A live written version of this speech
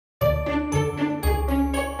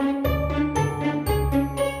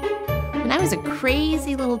was a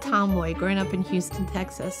crazy little tomboy growing up in Houston,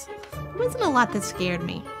 Texas. There wasn't a lot that scared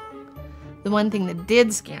me. The one thing that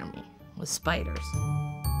did scare me was spiders.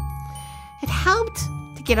 It helped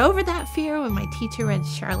to get over that fear when my teacher read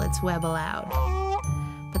Charlotte's Web aloud.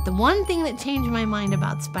 But the one thing that changed my mind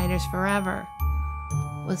about spiders forever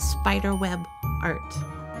was spiderweb art.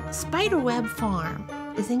 Spiderweb Farm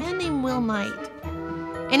is a man named Will Knight,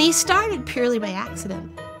 and he started purely by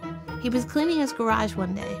accident. He was cleaning his garage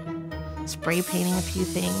one day, spray painting a few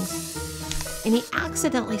things, and he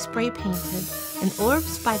accidentally spray painted an orb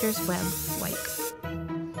spider's web white.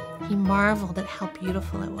 He marveled at how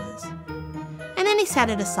beautiful it was. And then he set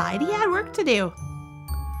it aside. He had work to do.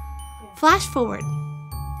 Flash forward.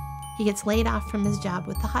 He gets laid off from his job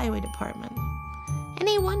with the highway department. And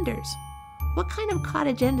he wonders, what kind of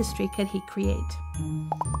cottage industry could he create?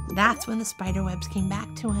 That's when the spiderwebs came back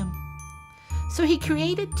to him. So he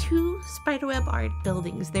created 2 spiderweb art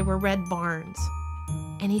buildings. They were red barns.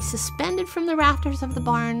 And he suspended from the rafters of the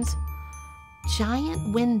barns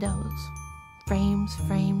giant windows. Frames,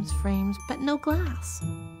 frames, frames, but no glass.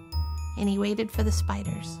 And he waited for the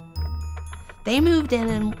spiders. They moved in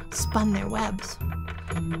and spun their webs.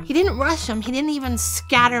 He didn't rush them. He didn't even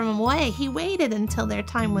scatter them away. He waited until their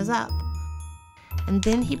time was up. And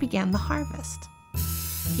then he began the harvest.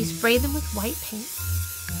 He sprayed them with white paint.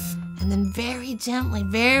 And then very gently,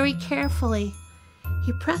 very carefully,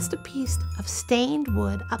 he pressed a piece of stained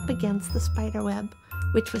wood up against the spider web,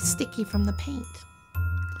 which was sticky from the paint.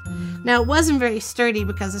 Now, it wasn't very sturdy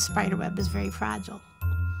because the spider web is very fragile.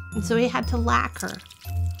 And so he had to lacquer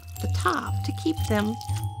the top to keep them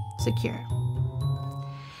secure.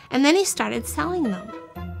 And then he started selling them.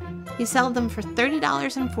 He sold them for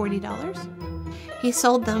 $30 and $40. He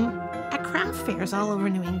sold them at craft fairs all over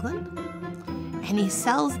New England. And he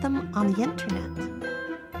sells them on the internet.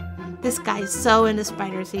 This guy's so into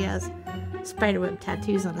spiders, he has spiderweb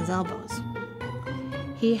tattoos on his elbows.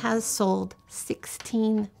 He has sold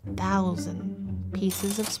 16,000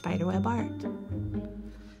 pieces of spiderweb art.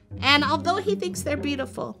 And although he thinks they're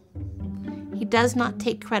beautiful, he does not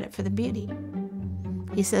take credit for the beauty.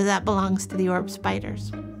 He says that belongs to the orb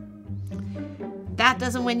spiders. That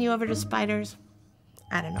doesn't win you over to spiders.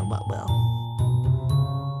 I don't know what will.